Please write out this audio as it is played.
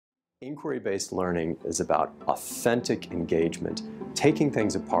Inquiry-based learning is about authentic engagement, taking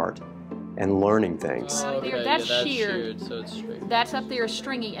things apart and learning things. Okay, That's yeah, sheared, so it's straight. That's up there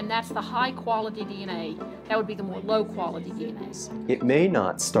stringy, and that's the high quality DNA. That would be the more low quality DNA. It may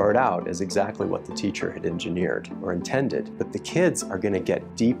not start out as exactly what the teacher had engineered or intended, but the kids are going to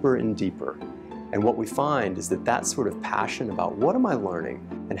get deeper and deeper. And what we find is that that sort of passion about what am I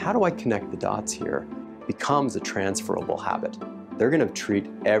learning and how do I connect the dots here becomes a transferable habit. They're going to treat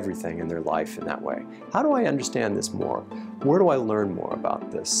everything in their life in that way. How do I understand this more? Where do I learn more about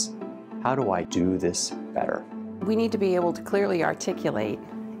this? How do I do this better? We need to be able to clearly articulate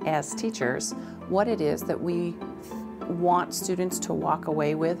as teachers what it is that we want students to walk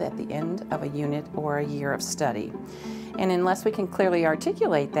away with at the end of a unit or a year of study. And unless we can clearly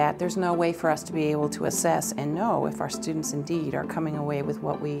articulate that, there's no way for us to be able to assess and know if our students indeed are coming away with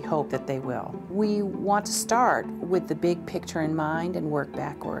what we hope that they will. We want to start with the big picture in mind and work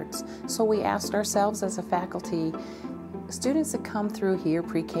backwards. So we asked ourselves as a faculty, students that come through here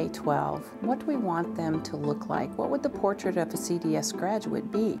pre-K-12, what do we want them to look like? What would the portrait of a CDS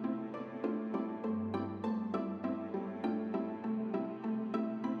graduate be?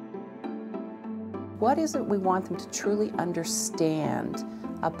 What is it we want them to truly understand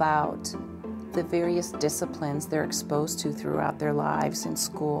about the various disciplines they're exposed to throughout their lives in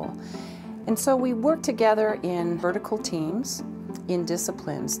school? And so we work together in vertical teams, in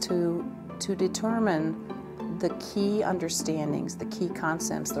disciplines, to determine the key understandings, the key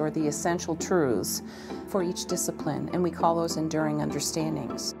concepts, or the essential truths for each discipline, and we call those enduring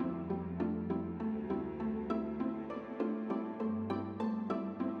understandings.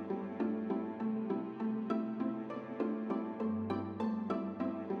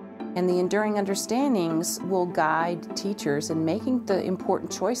 And the enduring understandings will guide teachers in making the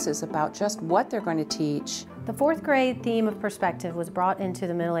important choices about just what they're going to teach. The fourth grade theme of perspective was brought into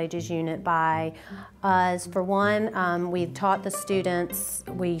the Middle Ages unit by us. For one, we taught the students,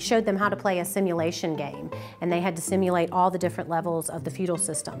 we showed them how to play a simulation game, and they had to simulate all the different levels of the feudal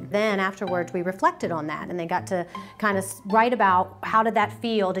system. Then afterwards we reflected on that, and they got to kind of write about how did that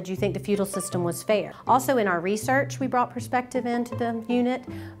feel, did you think the feudal system was fair? Also in our research we brought perspective into the unit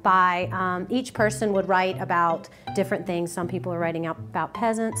by each person would write about different things. Some people are writing about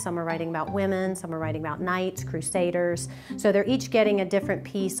peasants, some are writing about women, some are writing about knights, crusaders. So they're each getting a different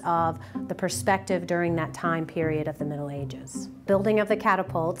piece of the perspective during that time period of the Middle Ages. Building of the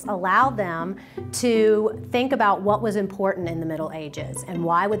catapults allowed them to think about what was important in the Middle Ages and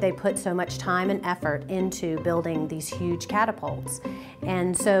why would they put so much time and effort into building these huge catapults.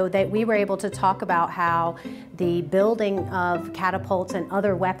 And so that we were able to talk about how the building of catapults and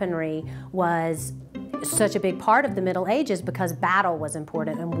other weaponry was such a big part of the Middle Ages because battle was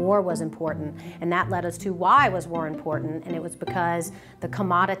important and war was important, and that led us to why was war important, and it was because the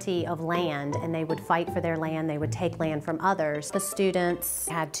commodity of land, and they would fight for their land, they would take land from others. The students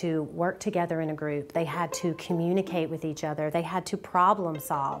had to work together in a group, they had to communicate with each other, they had to problem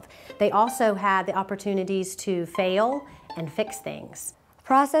solve. They also had the opportunities to fail and fix things.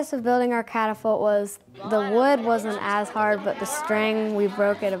 The process of building our catapult was, the wood wasn't as hard, but the string, we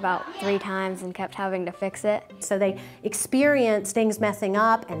broke it about 3 times and kept having to fix it. So they experienced things messing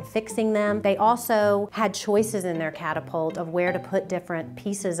up and fixing them. They also had choices in their catapult of where to put different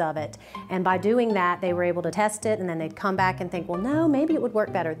pieces of it. And by doing that, they were able to test it, and then they'd come back and think, well, no, maybe it would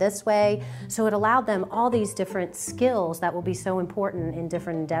work better this way. So it allowed them all these different skills that will be so important in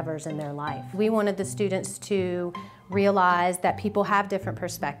different endeavors in their life. We wanted the students to realize that people have different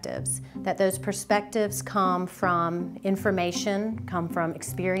perspectives, that those perspectives come from information, come from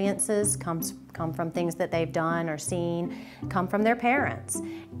experiences, come from things that they've done or seen, come from their parents.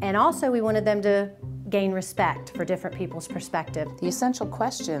 And also we wanted them to gain respect for different people's perspective. The essential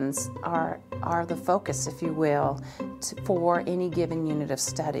questions are the focus, if you will, for any given unit of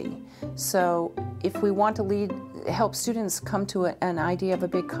study. So if we want to help students come to an idea of a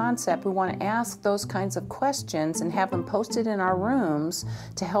big concept, we want to ask those kinds of questions and have them posted in our rooms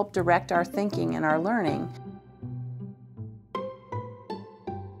to help direct our thinking and our learning.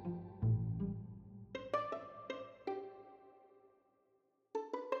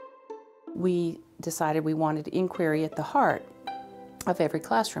 We decided we wanted inquiry at the heart of every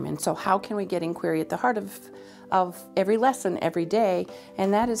classroom. And so how can we get inquiry at the heart of every lesson every day?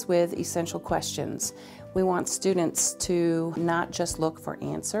 And that is with essential questions. We want students to not just look for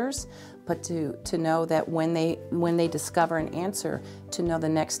answers, but to know that when they discover an answer, to know the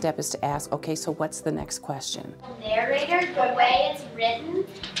next step is to ask, okay, so what's the next question? The narrator, the way it's written,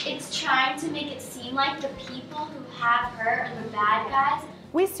 it's trying to make it seem like the people who have her are the bad guys,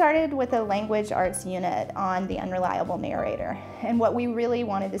 We started with a language arts unit on the unreliable narrator, and what we really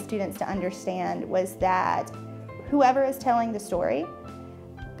wanted the students to understand was that whoever is telling the story,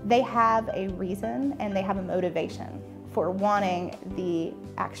 they have a reason and they have a motivation for wanting the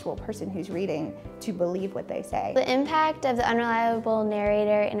actual person who's reading to believe what they say. The impact of the unreliable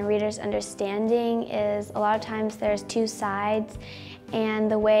narrator in a reader's understanding is a lot of times there's two sides, and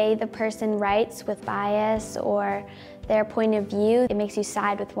the way the person writes with bias or their point of view, it makes you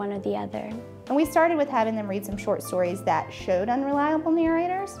side with one or the other. And we started with having them read some short stories that showed unreliable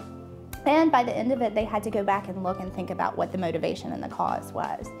narrators. And by the end of it, they had to go back and look and think about what the motivation and the cause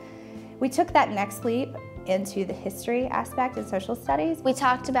was. We took that next leap into the history aspect in social studies. We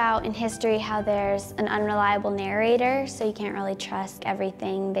talked about in history how there's an unreliable narrator, so you can't really trust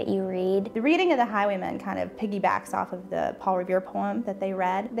everything that you read. The reading of The Highwaymen kind of piggybacks off of the Paul Revere poem that they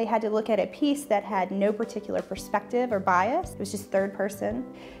read. They had to look at a piece that had no particular perspective or bias. It was just third person.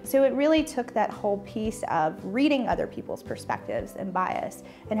 So it really took that whole piece of reading other people's perspectives and bias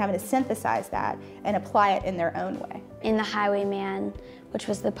and having to synthesize that and apply it in their own way. In The Highwayman, which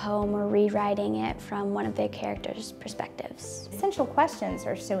was the poem, we're rewriting it from one of their characters' perspectives. Essential questions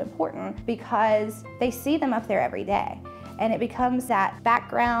are so important because they see them up there every day. And it becomes that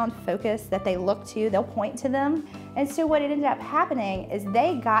background focus that they look to, they'll point to them. And so what ended up happening is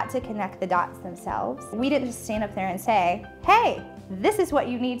they got to connect the dots themselves. We didn't just stand up there and say, hey, this is what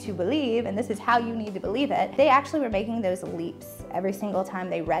you need to believe and this is how you need to believe it. They actually were making those leaps every single time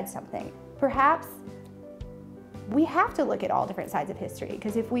they read something. Perhaps we have to look at all different sides of history,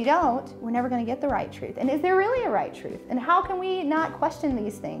 because if we don't, we're never going to get the right truth. And is there really a right truth? And how can we not question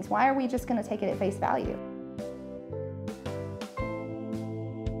these things? Why are we just going to take it at face value?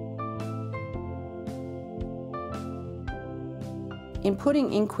 In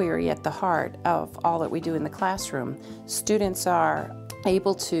putting inquiry at the heart of all that we do in the classroom, students are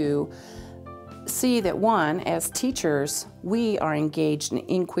able to see that, one, as teachers, we are engaged in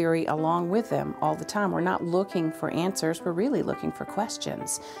inquiry along with them all the time. We're not looking for answers, we're really looking for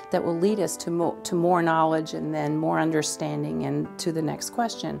questions that will lead us to more knowledge and then more understanding and to the next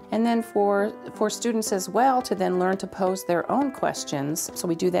question. And then for students as well to then learn to pose their own questions. So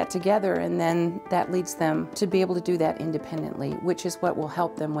we do that together, and then that leads them to be able to do that independently, which is what will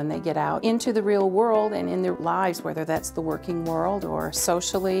help them when they get out into the real world and in their lives, whether that's the working world or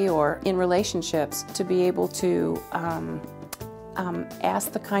socially or in relationships, to be able to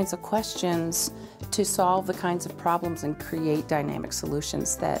ask the kinds of questions to solve the kinds of problems and create dynamic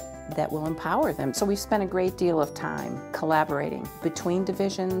solutions that will empower them. So we've spent a great deal of time collaborating between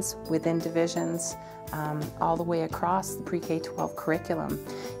divisions, within divisions, all the way across the pre-K-12 curriculum.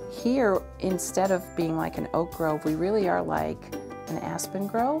 Here, instead of being like an oak grove, we really are like an aspen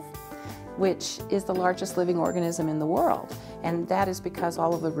grove, which is the largest living organism in the world. And that is because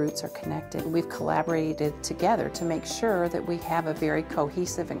all of the roots are connected. We've collaborated together to make sure that we have a very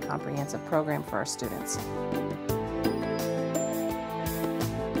cohesive and comprehensive program for our students.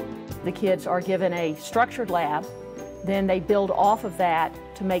 The kids are given a structured lab, then they build off of that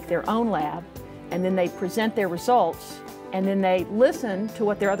to make their own lab, and then they present their results, and then they listen to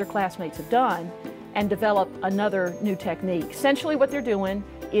what their other classmates have done and develop another new technique. Essentially what they're doing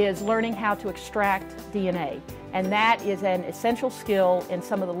is learning how to extract DNA. And that is an essential skill in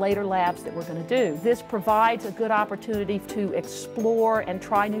some of the later labs that we're going to do. This provides a good opportunity to explore and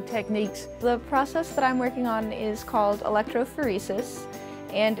try new techniques. The process that I'm working on is called electrophoresis,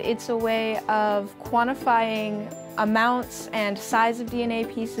 and it's a way of quantifying amounts and size of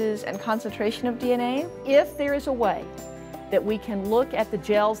DNA pieces and concentration of DNA. If there is a way that we can look at the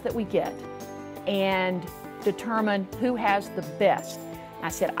gels that we get and determine who has the best. I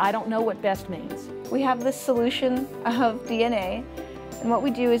said, I don't know what best means. We have this solution of DNA, and what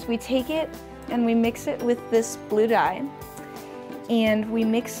we do is we take it and we mix it with this blue dye, and we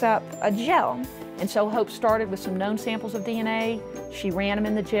mix up a gel. And so Hope started with some known samples of DNA. She ran them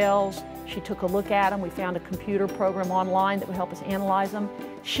in the gels. She took a look at them. We found a computer program online that would help us analyze them.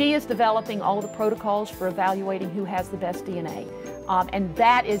 She is developing all the protocols for evaluating who has the best DNA. And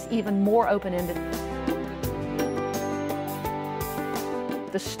that is even more open-ended.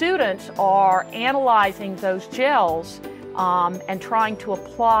 The students are analyzing those gels and trying to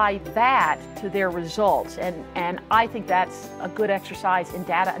apply that to their results. And I think that's a good exercise in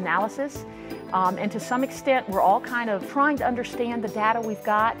data analysis. And to some extent, we're all kind of trying to understand the data we've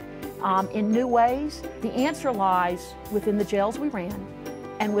got in new ways. The answer lies within the gels we ran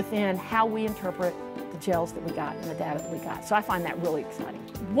and within how we interpret the gels that we got and the data that we got. So I find that really exciting.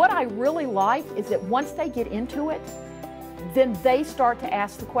 What I really like is that once they get into it, then they start to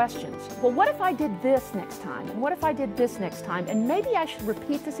ask the questions. Well, what if I did this next time? And what if I did this next time? And maybe I should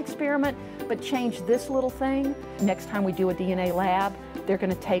repeat this experiment, but change this little thing. Next time we do a DNA lab, they're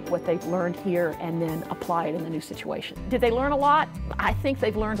going to take what they've learned here and then apply it in the new situation. Did they learn a lot? I think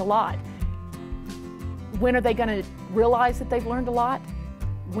they've learned a lot. When are they going to realize that they've learned a lot?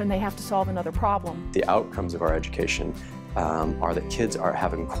 When they have to solve another problem. The outcomes of our education are that kids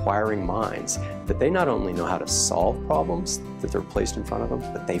have inquiring minds, that they not only know how to solve problems that they're placed in front of them,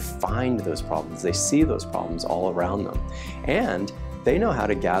 but they find those problems, they see those problems all around them, and they know how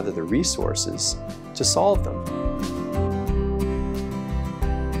to gather the resources to solve them.